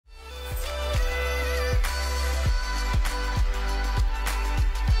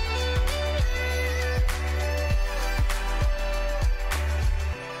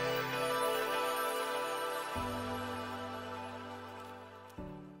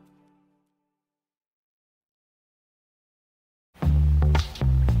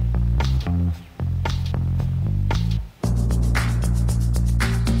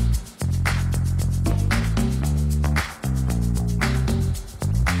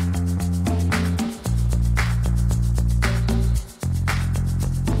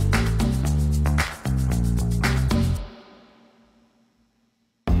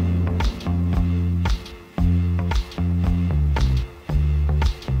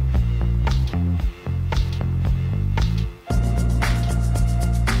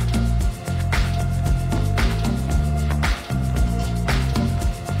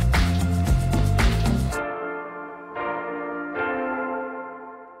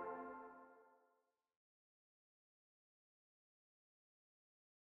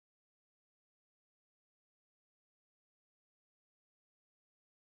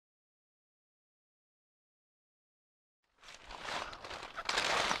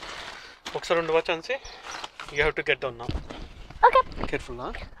ఒకసారి ఉండవా ఛాన్సీ? You have to get down now. Okay, careful.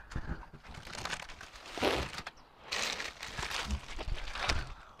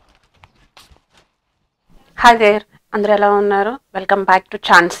 Hi there, అందరూ ఎలా ఉన్నారు? Welcome back to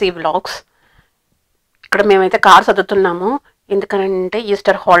ఛాన్సీ vlogs. ఇక్కడ మేమైతే కార్ సర్దుతున్నాము. ఎందుకంటే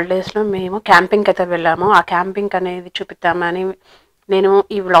ఈస్టర్ హాలిడేస్లో మేము క్యాంపింగ్కి అయితే వెళ్ళాము. ఆ క్యాంపింగ్ అనేది చూపిద్దామని నేను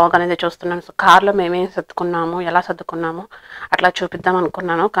ఈ వ్లాగ్ అనేది చూస్తున్నాను. సో కార్లో మేమేం సర్దుకున్నాము, ఎలా సర్దుకున్నాము అట్లా చూపిద్దాం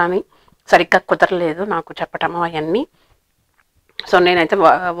అనుకున్నాను, కానీ సరిగ్గా కుదరలేదు నాకు చెప్పటము అవన్నీ. సో నేనైతే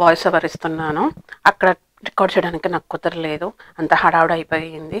వాయిస్ ఓవర్ ఇస్తున్నాను. అక్కడ రికార్డ్ చేయడానికి నాకు కుదరలేదు, అంత హడావుడి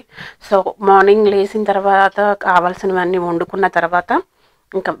అయిపోయింది. సో మార్నింగ్ లేచిన తర్వాత కావాల్సినవన్నీ వండుకున్న తర్వాత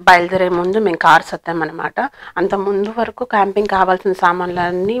ఇంకా బయలుదేరే ముందు మేము కార్ సర్దామన్నమాట. అంత ముందు వరకు క్యాంపింగ్ కావాల్సిన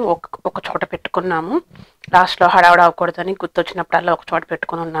సామాన్లన్నీ ఒక చోట పెట్టుకున్నాము. లాస్ట్లో హడావుడి అవ్వకూడదని గుర్తొచ్చినప్పుడల్లా ఒక చోట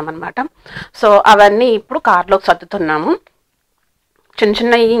పెట్టుకుని ఉన్నామన్నమాట. సో అవన్నీ ఇప్పుడు కార్లోకి సర్దుతున్నాము. చిన్న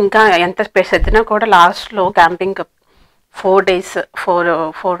చిన్నవి ఇంకా ఎంత సర్దినా కూడా లాస్ట్లో క్యాంపింగ్ 4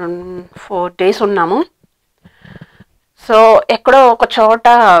 డేస్ ఉన్నాము. సో ఎక్కడో ఒక చోట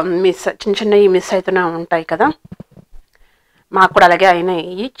చిన్న చిన్నవి మిస్ అవుతూనే ఉంటాయి కదా. మాకు కూడా అలాగే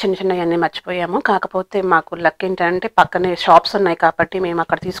అయినాయి, చిన్న చిన్నవి అన్నీ మర్చిపోయాము. కాకపోతే మాకు లక్ ఏంటంటే పక్కనే షాప్స్ ఉన్నాయి కాబట్టి మేము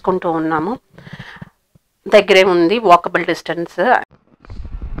అక్కడ తీసుకుంటూ ఉన్నాము. దగ్గరే ఉంది, వాకబుల్ డిస్టెన్స్.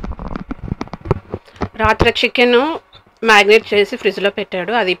 రాత్రి చికెన్ మ్యాగ్నేట్ చేసి ఫ్రిడ్జ్లో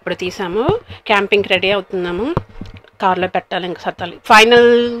పెట్టాడు, అది ఇప్పుడు తీసాము. క్యాంపింగ్కి రెడీ అవుతున్నాము. కార్లో పెట్టాలి, ఇంకా సర్దాలి. ఫైనల్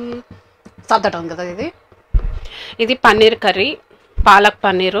సర్దడం కదా ఇది పన్నీర్ కర్రీ, పాలక్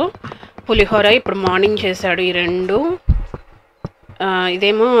పన్నీరు, పులిహోర ఇప్పుడు మార్నింగ్ చేశాడు ఈ రెండు.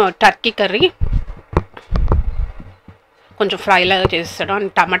 ఇదేమో టర్కీ కర్రీ, కొంచెం ఫ్రైలాగా చేస్తాడు.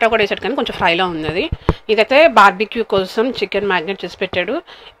 అండ్ టమాటా కూడా వేసాడు కానీ కొంచెం ఫ్రైలా ఉంది అది. ఇదైతే బార్బిక్యూ కోసం చికెన్ మ్యాగ్నేట్ చేసి పెట్టాడు.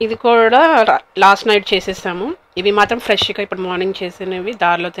 ఇది కూడా లాస్ట్ నైట్ చేసేసాము. ఇవి మాత్రం ఫ్రెష్గా ఇప్పుడు మార్నింగ్ చేసినవి,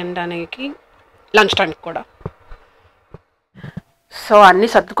 దారిలో తినడానికి, లంచ్ టైంకి కూడా. సో అన్నీ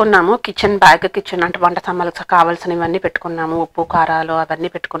సర్దుకున్నాము. కిచెన్ అంటే వంట సామాన్లకు కావాల్సినవన్నీ పెట్టుకున్నాము. ఉప్పు కారాలు అవన్నీ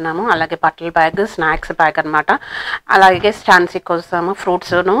పెట్టుకున్నాము. అలాగే బట్టల బ్యాగ్, స్నాక్స్ బ్యాగ్ అనమాట. అలాగే ఛాన్సీ కోసము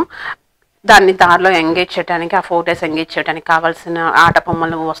ఫ్రూట్స్ను దాన్ని దారిలో ఎంగేజ్ చేయడానికి, ఆ 4 days ఎంగేజ్ చేయడానికి కావాల్సిన ఆట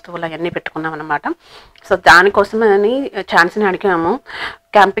బొమ్మలు, వస్తువులు అవన్నీ పెట్టుకున్నాం అనమాట. సో దానికోసమని ఛాన్సీని అడిగాము,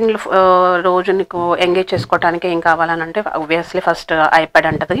 క్యాంపింగ్ రోజు నీకు ఎంగేజ్ చేసుకోవడానికి ఏం కావాలని అంటే ఆబ్వియస్లీ ఫస్ట్ ఐప్యాడ్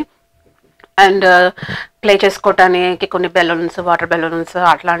అంటది. అండ్ ప్లే చేసుకోవటానికి కొన్ని బెలూన్స్, వాటర్ బెలూన్స్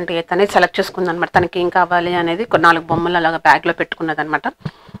అట్లాంటివి తనే సెలెక్ట్ చేసుకుందనమాట. తనకి ఏం కావాలి అనేది 4 బొమ్మలు అలాగా బ్యాగ్లో పెట్టుకున్నది అనమాట.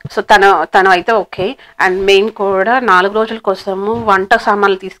 సో తను అయితే ఓకే. అండ్ మేము కూడా 4 రోజుల కోసము వంట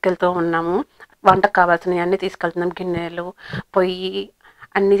సామాన్లు తీసుకెళ్తూ ఉన్నాము. వంటకు కావాల్సినవి అన్నీ తీసుకెళ్తున్నాం. గిన్నెలు, పొయ్యి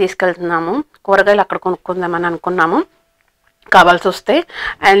అన్నీ తీసుకెళ్తున్నాము. కూరగాయలు అక్కడ కొనుక్కుందామని అనుకున్నాము కావాల్సి వస్తే.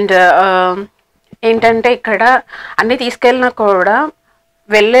 అండ్ ఏంటంటే ఇక్కడ అన్నీ తీసుకెళ్ళినా కూడా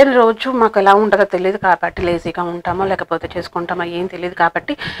వెళ్ళే రోజు మాకు ఎలా ఉంటుందో తెలియదు కాబట్టి, లేజీగా ఉంటామో లేకపోతే చేసుకుంటామో ఏం తెలియదు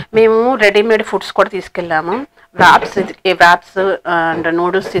కాబట్టి మేము రెడీమేడ్ ఫుడ్స్ కూడా తీసుకెళ్ళాము. Wraps and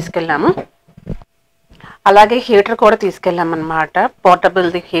noodles తీసుకెళ్ళాము. అలాగే హీటర్ కూడా తీసుకెళ్ళామన్నమాట. పోర్టబుల్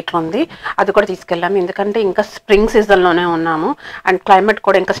హీటర్ ఉంది, అది కూడా తీసుకెళ్ళాము. ఎందుకంటే ఇంకా స్ప్రింగ్ సీజన్లోనే ఉన్నాము అండ్ క్లైమేట్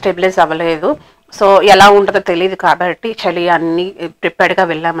కూడా ఇంకా స్టెబిలైజ్ అవ్వలేదు. సో ఎలా ఉంటుందో తెలియదు కాబట్టి చలి అన్నీ ప్రిపేర్డ్గా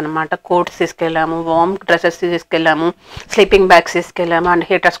వెళ్ళామన్నమాట. Quotes తీసుకెళ్ళాము, warm dresses తీసుకెళ్ళాము, sleeping bags తీసుకెళ్ళాము and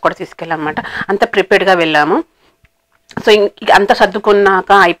heaters కూడా తీసుకెళ్ళామన్నమాట. అంత ప్రిపేర్డ్గా వెళ్ళాము. సో అంత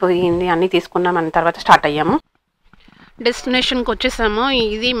సర్దుకున్నాక అయిపోయింది, అన్నీ తీసుకున్నాం. అన్న తర్వాత స్టార్ట్ అయ్యాము. డెస్టినేషన్కి వచ్చేసాము.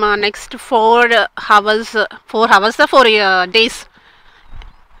 ఇది మా నెక్స్ట్ 4 days.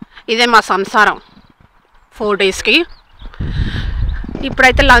 ఇదే మా సంసారం 4 daysకి.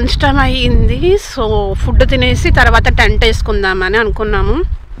 ఇప్పుడైతే లంచ్ టైం అయ్యింది. సో ఫుడ్ తినేసి తర్వాత టెంట్ వేసుకుందామని అనుకున్నాము.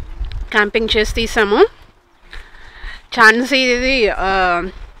 క్యాంపింగ్ చేసి తీసాము. ఛాన్సీ ఇది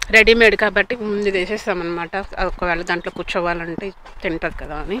రెడీమేడ్ కాబట్టి ముందు వేసేస్తామన్నమాట. ఒకవేళ దాంట్లో కూర్చోవాలంటే తింటుంది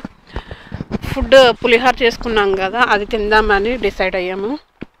కదా అని. ఫుడ్ పులిహోర చేసుకున్నాం కదా, అది తిందామని డిసైడ్ అయ్యాము,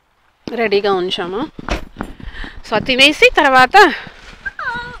 రెడీగా ఉంచాము. సో తినేసి తర్వాత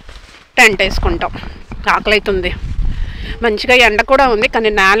టెంట్ వేసుకుంటాం. ఆకలి అవుతుంది, మంచిగా ఎండ కూడా ఉంది కానీ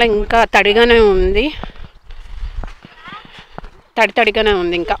నేల ఇంకా తడిగానే ఉంది, తడిగానే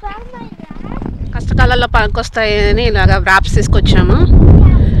ఉంది. ఇంకా కష్టకాలంలో పనికొస్తాయని ఇలాగ వ్రాప్స్ తీసుకొచ్చాము.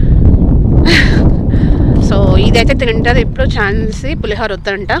 సో ఇదైతే తింటుంది ఇప్పుడు. ఛాన్సీ పులిహోర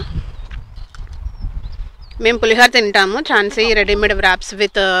వద్దంట, మేము పులిహోర తింటాము. ఛాన్సీ readymade wraps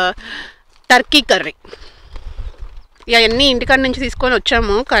with Turkey curry. ఇవన్నీ ఇంటికాడ నుంచి తీసుకొని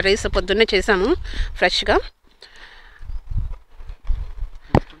వచ్చాము. కర్రీస్ పొద్దున్నే చేసాము ఫ్రెష్గా.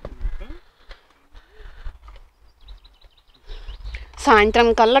 సాయంత్రం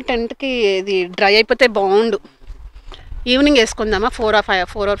కల్లా టెంట్కి ఇది డ్రై అయిపోతే బాగుండు. ఈవినింగ్ వేసుకుందామా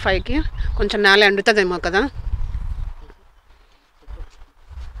 4 or 5కి కొంచెం నేల ఎండుతుందేమో కదా.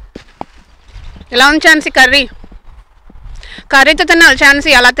 ఎలా ఉంది ఛాన్సీ కర్రీ? కర్రీతో తినాలి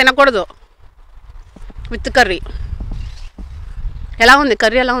ఛాన్సీ, అలా తినకూడదు. With curry. ఎలా ఉంది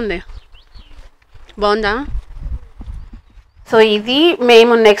కర్రీ? ఎలా ఉంది? బాగుందా? సో ఇది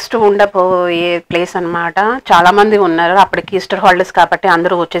మేము నెక్స్ట్ ఉండబోయే ప్లేస్ అనమాట. చాలామంది ఉన్నారు, అప్పటికి ఈస్టర్ హాలిడేస్ కాబట్టి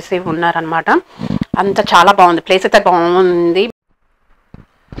అందరూ వచ్చేసి ఉన్నారనమాట. అంతా చాలా బాగుంది, ప్లేస్ అయితే బాగుంది.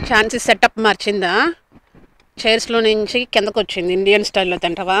 ఛాన్సీ సెటప్ మార్చిందా, చైర్స్లో నుంచి కిందకు వచ్చింది. ఇండియన్ స్టైల్లో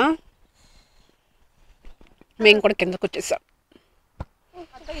తింటావా? మేము కూడా కిందకు వచ్చేసాం.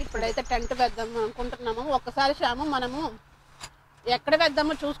 ఇప్పుడైతే టెంట్ వేద్దాము అనుకుంటున్నాము. ఒక్కసారి శ్యాము మనము ఎక్కడ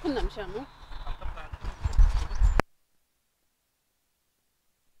వేద్దామో చూసుకుందాం. శ్యాము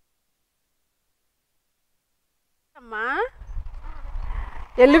అమ్మా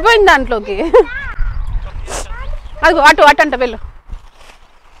వెళ్ళిపోయింది దాంట్లోకి. అది అటు అటు అంట వెళ్ళు.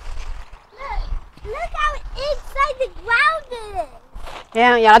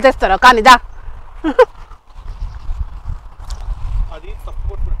 ఎలా తెస్తారో కానీ దా.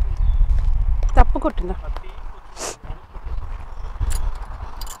 తప్పు కొట్టిందా?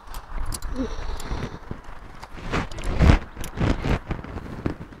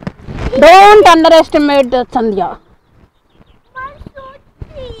 డోంట్ అండర్ ఎస్టిమేట్ సంధ్య.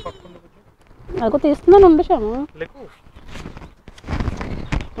 నాకు తీస్తున్నాను ఉండశాము.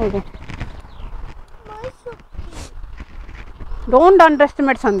 డోంట్ అండర్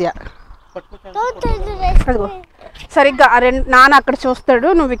ఎస్టిమేట్ సంధ్య. అదిగో సరిగ్గా నాన్న అక్కడ చూస్తాడు,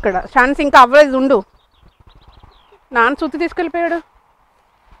 నువ్వు ఇక్కడ. ఛాన్స్ ఇంకా అవ్వలేదు, ఉండు. నాన్న సుత్తి తీసుకెళ్ళిపోయాడు.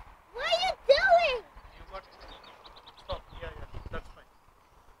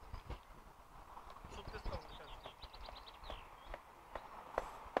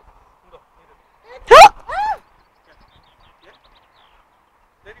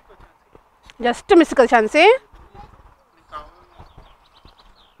 జస్ట్ మిస్ కదా ఛాన్సీ.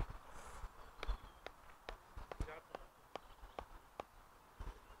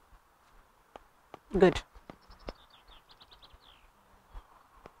 గుడ్.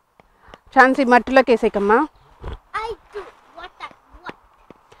 ఛాన్సీ మట్టిలోకి వేసేకమ్మా.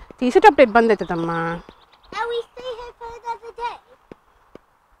 తీసేటప్పుడు ఇబ్బంది అవుతుందమ్మా.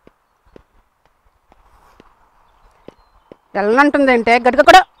 వెళ్ళనంటుంది అంటే గట్టిగా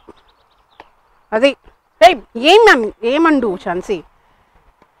కూడా. అది ఏమండు ఛాన్సీ.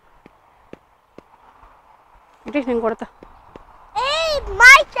 ఇటు నేను కొడతా.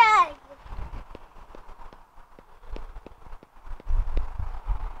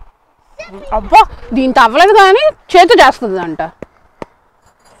 అబ్బా దీంతో అవ్వలేదు కానీ చేతు చేస్తుంది అంట.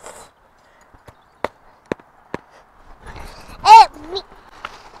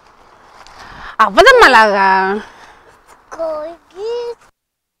 అవ్వదమ్మా అలాగా.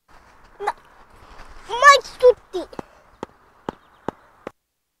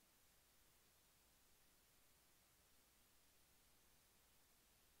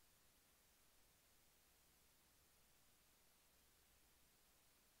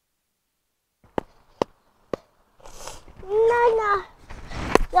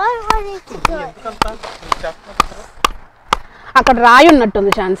 అక్కడ రాయి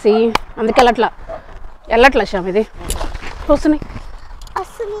ఉన్నట్టుంది ఛాన్సీ, అందుకే వెళ్ళట్లా శ్యామ్. ఇది చూస్తున్నాయి.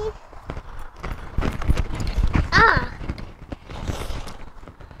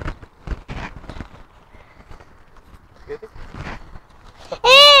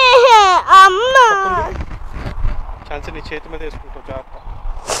 ఛాన్సీ నీ చేతి మీద వేసుకుంటావు జాగ్రత్త.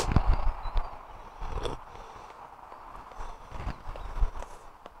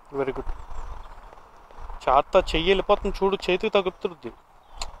 Very good. చాత చెయ్యి వెళ్ళిపోతుంది చూడు, చేతికి తగులుతుంది.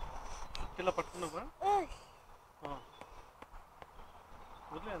 ఇలా పట్టుకున్నావా?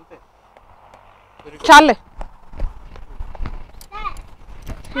 అంతే. చాలే.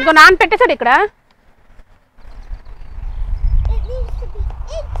 ఇంకో నాన్న పెట్టేశాడు ఇక్కడ.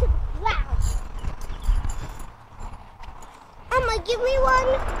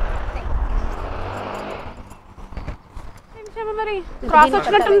 మరి క్రాస్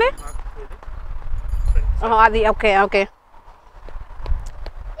వచ్చినట్టుంది అది. Okay okay.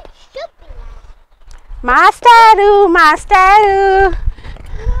 మాస్టారు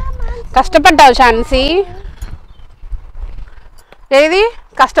కష్టపడ్డావు ఛాన్సీ. ఏది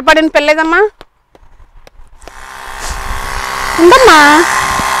కష్టపడిన పెళ్ళేదమ్మా? ఉండమ్మా.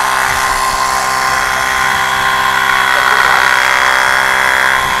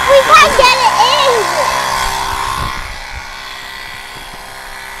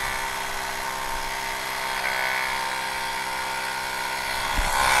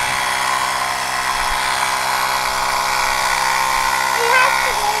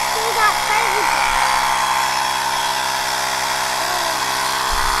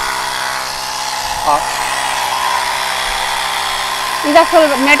 ఇది అసలు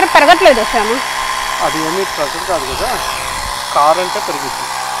మీటర్ పెరగట్లేదు శ్యామ. అది ఏమీ ప్రెజర్ కాదు కదా, కార్ అంటే పెరిగింది.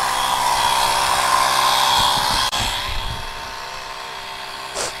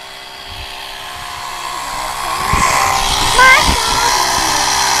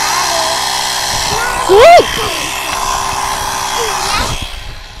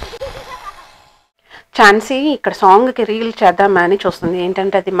 ఛాన్సీ ఇక్కడ సాంగ్కి రీల్ చేద్దామని చూస్తుంది.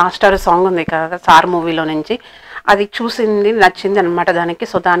 ఏంటంటే అది మాస్టర్ సాంగ్ ఉంది కదా సార్ మూవీలో నుంచి, అది చూసింది నచ్చింది అనమాట దానికి.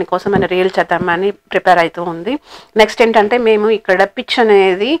 సో దానికోసం అని రీల్ చేద్దామని ప్రిపేర్ అవుతూ ఉంది. నెక్స్ట్ ఏంటంటే మేము ఇక్కడ పిచ్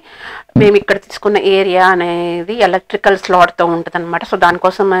అనేది మేము ఇక్కడ తీసుకున్న ఏరియా అనేది ఎలక్ట్రికల్ స్లాట్తో ఉంటుంది అనమాట. సో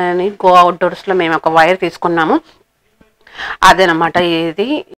దానికోసం అని గో అవుట్డోర్స్లో మేము ఒక వైర్ తీసుకున్నాము. అదేనమాట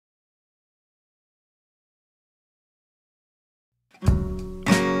ఇది.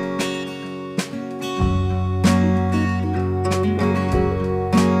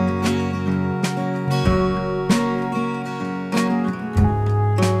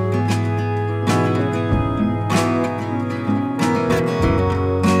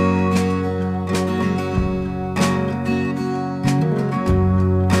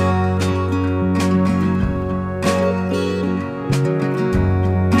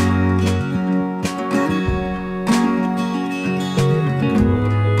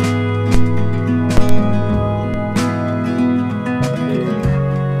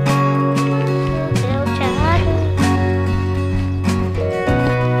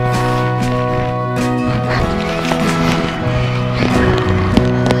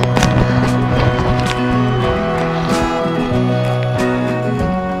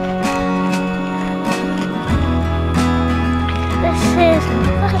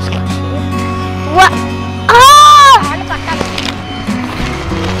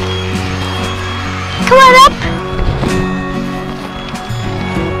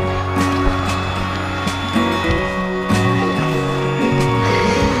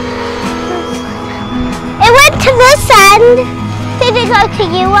 To this end. Did it go to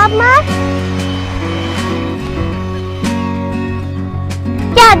you, Emma?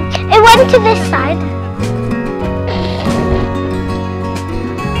 Yeah, it went to this side.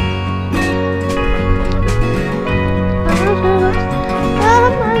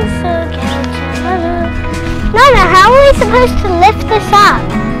 Nana, how are we supposed to lift this up?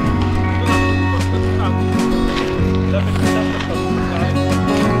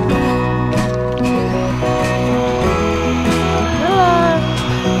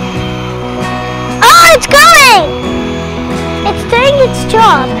 It's going! It's doing its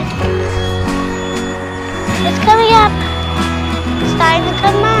job. It's coming up. It's starting to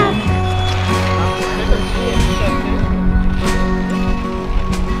come up.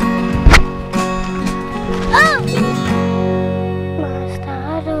 Oh!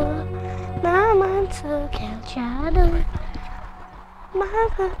 Mastaru, mamansu kelchadu.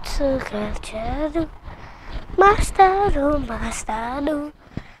 Mamansu kelchadu. Mastaru, mastaru.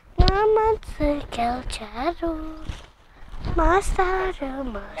 Mamansu kelchadu. Mastaru,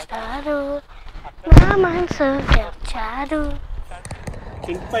 mastaru. Mamansu kelchadu.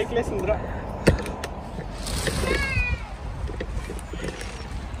 ఇంటి పైకి లేసిందిరా.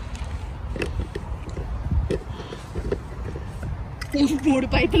 మూడు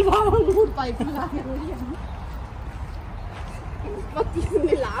పైపులు బాగుంది, మూడు పైపులు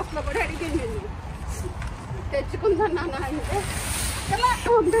తీసుకుంది. Last లో కూడా అడిగింది తెచ్చుకుందాం నాన్న అంటే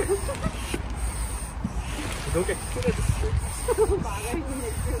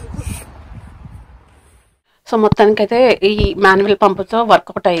సో మొత్తానికైతే ఈ మాన్యువల్ పంపుతో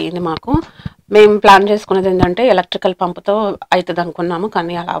వర్కౌట్ అయ్యింది మాకు. మేము ప్లాన్ చేసుకునేది ఏంటంటే ఎలక్ట్రికల్ పంపుతో అవుతుంది అనుకున్నాము,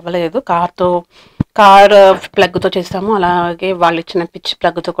 కానీ అలా అవ్వలేదు. కార్ ప్లగ్తో చేసాము, అలాగే వాళ్ళు ఇచ్చిన పిచ్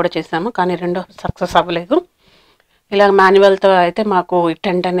ప్లగ్తో కూడా చేసాము, కానీ రెండో సక్సెస్ అవ్వలేదు. ఇలా మాన్యువల్తో అయితే మాకు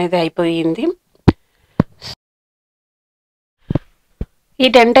టెంట్ అనేది అయిపోయింది. ఈ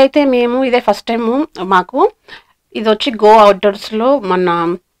టెంట్ అయితే మేము ఇదే ఫస్ట్ టైము మాకు. ఇది వచ్చి గో అవుట్డోర్స్లో మన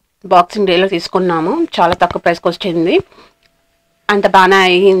బాక్సింగ్ డేలో తీసుకున్నాము. చాలా తక్కువ ప్రైస్కి వచ్చింది. అంత బాగానే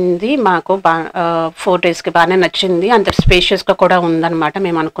అయ్యింది మాకు. 4 daysకి బాగానే నచ్చింది. అంత స్పేషియస్గా కూడా ఉందన్నమాట.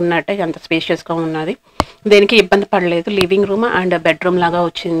 మేము అనుకున్నట్టే అంత స్పేషియస్గా ఉన్నది. దేనికి ఇబ్బంది పడలేదు. లివింగ్ రూమ్ అండ్ బెడ్రూమ్ లాగా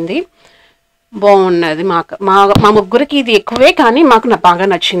వచ్చింది. బాగున్నది. మా ముగ్గురికి ఇది ఎక్కువే, కానీ మాకు బాగా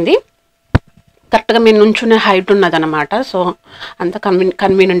నచ్చింది. కరెక్ట్గా మేము నుంచునే హైట్ ఉన్నది అనమాట. సో అంత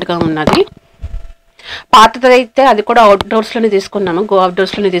కన్వీనియంట్గా ఉన్నది. పాతదైతే అది కూడా అవుట్డోర్స్లోనే తీసుకున్నాము, గో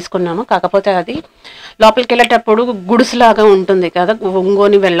అవుట్డోర్స్లోనే తీసుకున్నాము. కాకపోతే అది లోపలికి వెళ్ళేటప్పుడు గుడిసెలాగా ఉంటుంది కదా,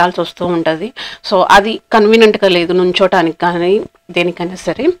 ఒంగోని వెళ్ళాల్సి వస్తూ ఉంటుంది. సో అది కన్వీనియంట్గా లేదు నుంచోటానికి కానీ దేనికైనా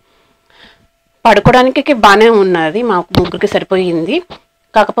సరే. పడుకోవడానికి బాగానే ఉన్నది, మాకు ముగ్గురికి సరిపోయింది.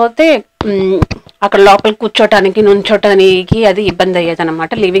 కాకపోతే అక్కడ లోపల కూర్చోటానికి నుంచోటానికి అది ఇబ్బంది అయ్యేది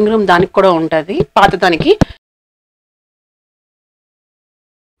అనమాట. లివింగ్ రూమ్ దానికి కూడా ఉంటుంది పాతదానికి.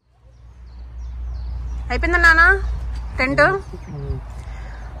 అయిపోయిందా నాన్న టెంట్?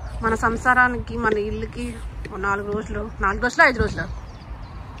 మన సంసారానికి మన ఇల్లుకి 4 రోజులు 5 రోజులు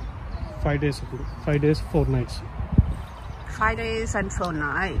 5 days ఇప్పుడు 5 days 4 nights 5 days and 4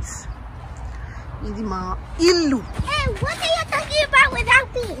 nights. ఇది మా ఇల్లు. Hey, what are you talking about without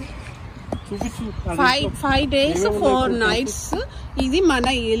me? 5 days 4 nights. ఇది మన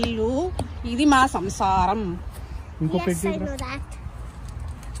ఇల్లు, ఇది మా సంసారం. Yes, I know that.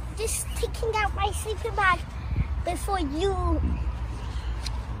 Just taking out my sleeping bag before you.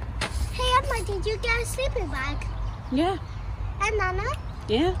 Hey, Emma, did you get a sleeping bag? Yeah. And Nana?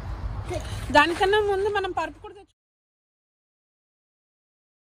 Yeah. దానికన్నా ముందు మనం పరుపు కూడా తెచ్చు.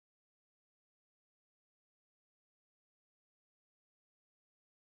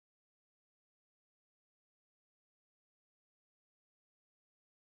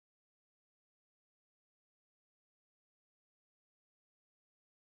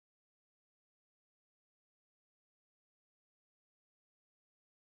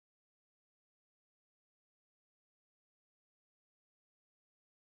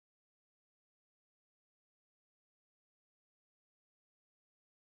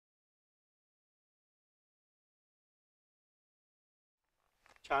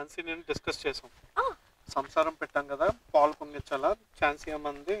 ఛాన్సీ నేను డిస్కస్ చేసాం. సంసారం పెట్టాం కదా, పాలు పొంగించాలా. ఛాన్సీ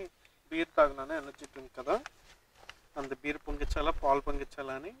ఏమంది బీర్ తాగినాను, ఎనర్జీ డ్రింక్ కదా, అంత బీర్ పొంగించాలా పాలు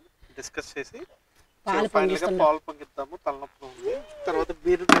పొంగించాలా అని డిస్కస్ చేసి ఫైనల్గా పాలు పొంగిద్దాము, తలనొప్పి ఉంది, తర్వాత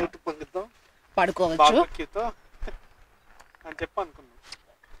బీర్ నైట్ పొంగిద్దాం బార్బెక్యూతో అని చెప్పి అనుకున్నాం.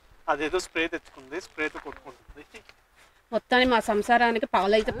 అదేదో స్ప్రే తెచ్చుకుంది, స్ప్రేతో కొట్టుకుంటుంది. మొత్తాన్ని మా సంసారానికి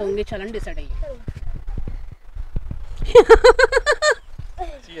పాలు అయితే పొంగించాలని డిసైడ్ అయ్యి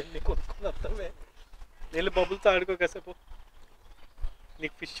ఇవన్నీ కొనుక్కుని వస్తావే. నీళ్ళు బబుల్తో ఆడుకో కాసేపు,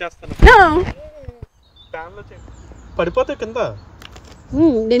 నీకు ఫిష్ చేస్తాను. ఫ్యాన్లో పడిపోతాయి కింద.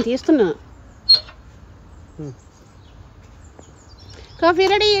 నేను తీస్తున్నా. Coffee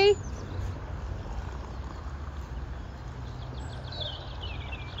ready.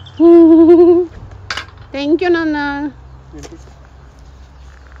 థ్యాంక్ యూ నాన్న.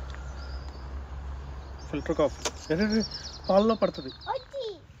 ఫిల్టర్ కాఫీ పాల్లో పడుతుంది.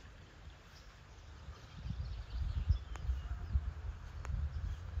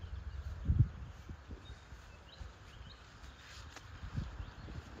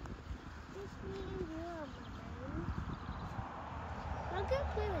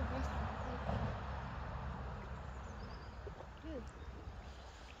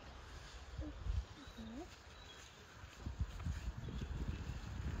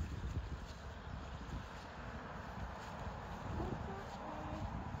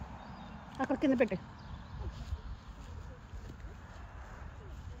 అక్కడ కింద పెట్టే.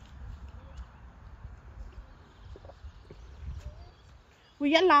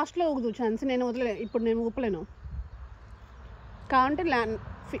 ఉయ్యాల లాస్ట్లో ఊగుదు ఛాన్స్, నేను వదిలే. ఇప్పుడు నేను ఊపలేను. కావాలంటే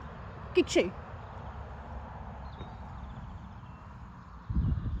కిక్ చేయి.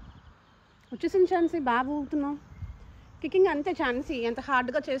 వచ్చేసింది ఛాన్సీ, బాగా ఊగుతున్నావు. కిక్కింగ్ అంతే ఛాన్సీ, ఎంత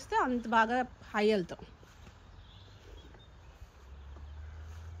హార్డ్గా చేస్తే అంత బాగా హై వెళ్తావు.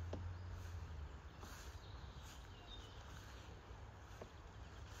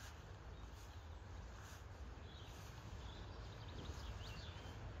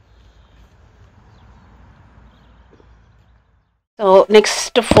 సో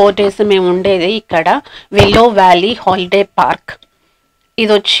నెక్స్ట్ 4 days మేము ఉండేది ఇక్కడ వెల్లో వ్యాలీ హాలిడే పార్క్.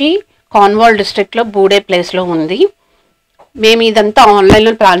 ఇది వచ్చి కార్న్వాల్ డిస్ట్రిక్ట్లో బూడే ప్లేస్లో ఉంది. మేము ఇదంతా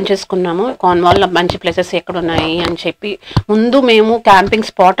ఆన్లైన్లో ప్లాన్ చేసుకున్నాము. కార్న్వాల్లో మంచి ప్లేసెస్ ఎక్కడ ఉన్నాయి అని చెప్పి ముందు మేము క్యాంపింగ్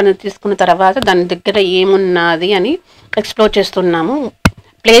స్పాట్ అనేది తీసుకున్న తర్వాత దాని దగ్గర ఏమున్నది అని ఎక్స్ప్లోర్ చేస్తున్నాము.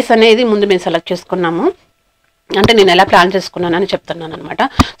 ప్లేస్ అనేది ముందు మేము సెలెక్ట్ చేసుకున్నాము. అంటే నేను ఎలా ప్లాన్ చేసుకున్నానని చెప్తున్నాను అనమాట.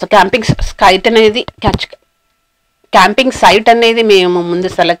 సో క్యాంపింగ్ సైట్ అనేది మేము ముందు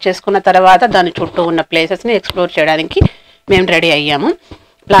సెలెక్ట్ చేసుకున్న తర్వాత దాని చుట్టూ ఉన్న ప్లేసెస్ని ఎక్స్ప్లోర్ చేయడానికి మేము రెడీ అయ్యాము,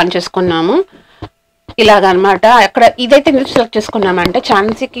 ప్లాన్ చేసుకున్నాము. ఇలాగనమాట. అక్కడ ఇదైతే ఎందుకు సెలెక్ట్ చేసుకున్నామంటే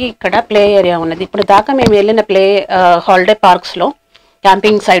ఛాన్సీకి ఇక్కడ ప్లే ఏరియా ఉన్నది. ఇప్పుడు దాకా మేము వెళ్ళిన హాలిడే పార్క్స్లో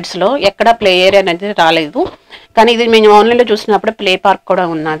క్యాంపింగ్ సైట్స్లో ఎక్కడ ప్లే ఏరియా అనేది రాలేదు. కానీ ఇది మేము ఆన్లైన్లో చూసినప్పుడు ప్లే పార్క్ కూడా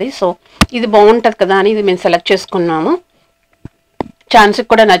ఉన్నది. సో ఇది బాగుంటుంది కదా అని ఇది మేము సెలెక్ట్ చేసుకున్నాము. ఛాన్సీకి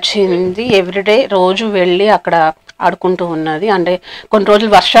కూడా నచ్చింది. ఎవ్రీడే రోజు వెళ్ళి అక్కడ ఆడుకుంటూ ఉన్నది. అంటే కొన్ని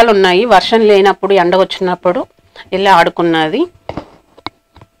రోజులు వర్షాలు ఉన్నాయి, వర్షం లేనప్పుడు ఎండ వచ్చినప్పుడు వెళ్ళి ఆడుకున్నది.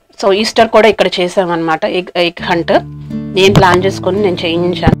 సో ఈస్టర్ కూడా ఇక్కడ చేసామన్నమాట. ఎగ్ హంట్ నేను ప్లాన్ చేసుకొని నేను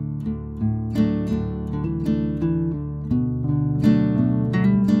చేయించాను.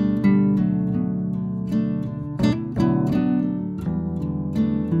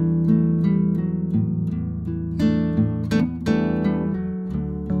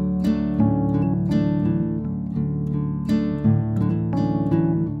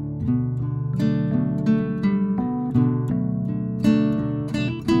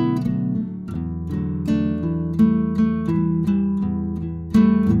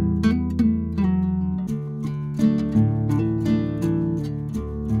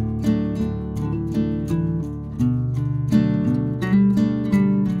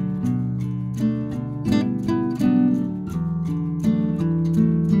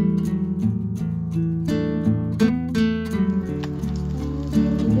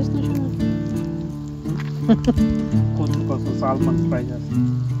 కొంచెం కోసం సాల్మన్ ఫ్రై చేస్తాం.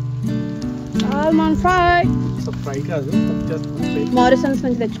 Salmon fry. సో ఫ్రై కాదు, మారిసన్స్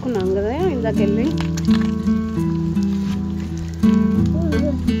నుంచి తెచ్చుకున్నాం కదా ఇందాకెళ్ళి.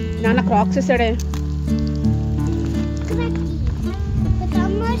 నాన్న క్రాక్స్ ఇస్తాడే.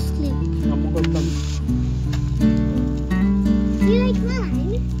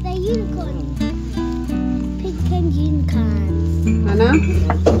 నాన్న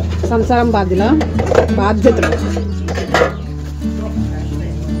సంసారం బాధ్యతలు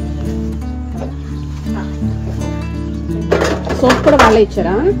సోప్ కూడా వాళ్ళే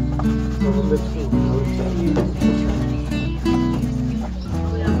ఇచ్చారా?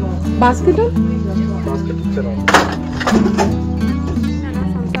 బాస్కెట్ ఇచ్చారా?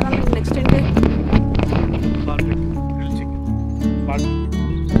 నెక్స్ట్ ఏంటి?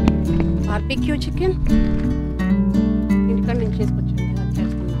 బార్బిక్యూ చికెన్ ఇంటికాడ నుంచి చేసుకొచ్చింది. అది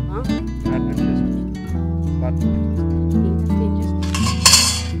చేసుకున్నావా?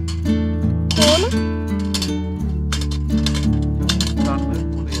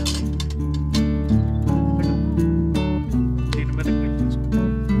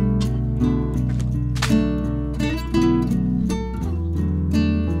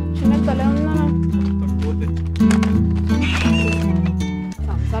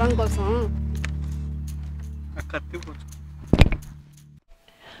 సంసారం కోసం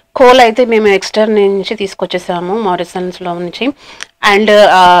కోల్ అయితే మేము ఎక్స్టర్ నుంచి తీసుకొచ్చేసాము మారిసన్స్లో నుంచి. అండ్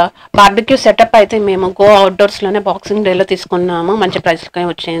బార్బిక్యూ సెటప్ అయితే మేము గో అవుట్డోర్స్లోనే బాక్సింగ్ డేలో తీసుకున్నాము. మంచి ప్రైస్కి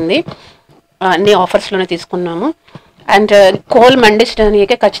వచ్చింది, అన్ని ఆఫర్స్లోనే తీసుకున్నాము. అండ్ కోల్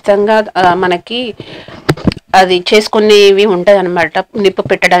మండించడానికి ఖచ్చితంగా మనకి అది చేసుకునేవి ఉంటాయి అన్నమాట. నిప్పు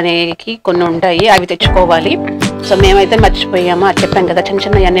పెట్టడానికి కొన్ని ఉంటాయి, అవి తెచ్చుకోవాలి. సో మేమైతే మర్చిపోయాము, అది చెప్పాం కదా చిన్న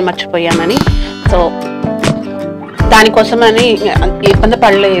చిన్న అన్నీ మర్చిపోయామని. సో దానికోసమని ఇబ్బంది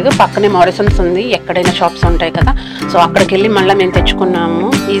పడలేదు. పక్కనే మారిసన్స్ ఉంది, ఎక్కడైనా షాప్స్ ఉంటాయి కదా. సో అక్కడికి వెళ్ళి మళ్ళీ మేము తెచ్చుకున్నాము,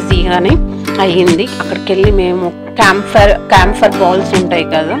 ఈజీగానే అయ్యింది. అక్కడికి వెళ్ళి మేము క్యాంఫర్ బాల్స్ ఉంటాయి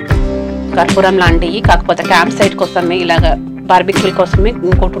కదా, కర్పూరం లాంటివి, కాకపోతే క్యాంప్ సైట్ కోసమే ఇలాగ బార్బిక్యూల్ కోసమే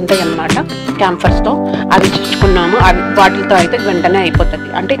ఇంకోటి ఉంటాయి అన్నమాట క్యాంఫర్స్తో. అవి తెచ్చుకున్నాము. అవి వాటితో అయితే వెంటనే అయిపోతుంది.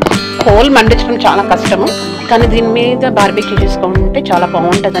 అంటే కోల్ మండించడం చాలా కష్టము, కానీ దీని మీద బార్బిక్యూ చేసుకుంటే చాలా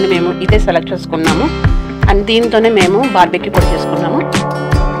బాగుంటుందని మేము ఇదే సెలెక్ట్ చేసుకున్నాము. అండ్ దీంతోనే మేము బార్బిక్యూ కూడా చేసుకున్నాము.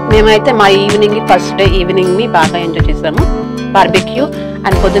 మేమైతే మా ఫస్ట్ డే ఈవినింగ్ని బాగా ఎంజాయ్ చేసాము బార్బిక్యూ.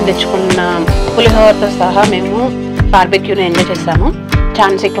 అండ్ పొద్దున్న తెచ్చుకున్న పులిహోరతో సహా మేము బార్బిక్యూని ఎంజాయ్ చేసాము.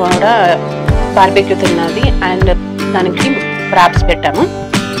 ఛాన్సీ కూడా బార్బిక్యూ తిన్నది అండ్ దానికి ర్యాప్స్ పెట్టాము.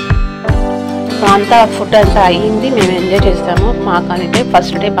 సో అంతా ఫుడ్ అంతా అయ్యింది, మేము ఎంజాయ్ చేసాము. మాకైతే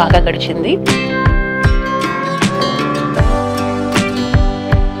ఫస్ట్ డే బాగా గడిచింది.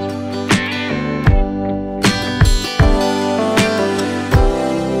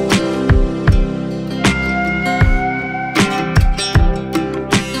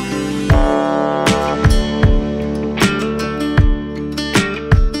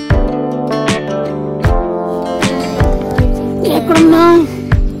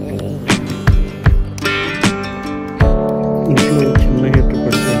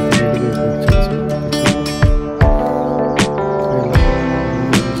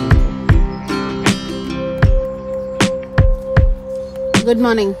 Good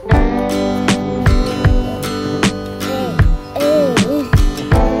morning.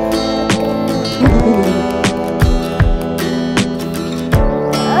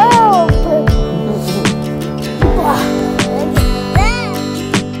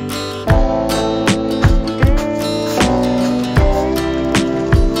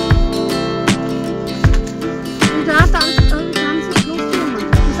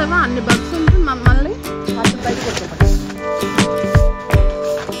 అన్ని బగ్స్ ఉంటే మమ్మల్ని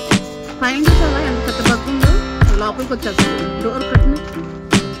ఫైన్ చేసావా? ఎంత పెద్ద బగ్ ఉందో, లోపలికి వచ్చేస్తుంది డోర్ కట్టిన.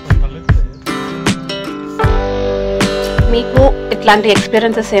 మీకు ఇట్లాంటి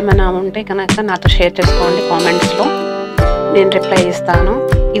ఎక్స్పీరియన్సెస్ ఏమైనా ఉంటే కనుక నాతో షేర్ చేసుకోండి కామెంట్స్లో, నేను రిప్లై ఇస్తాను.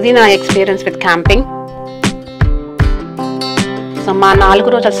 ఇది నా ఎక్స్పీరియన్స్ విత్ క్యాంపింగ్. సో మా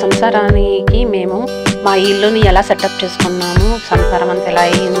 4 రోజుల సంసారానికి మేము మా ఇల్లుని ఎలా సెటప్ చేసుకున్నాము, సంసారం అంతా ఎలా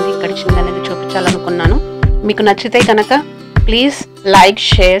అయ్యింది, గడిచింది అనేది చూపించాలనుకున్నాను. మీకు నచ్చితే కనుక please like,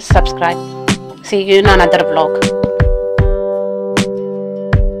 share, subscribe. See you in another vlog.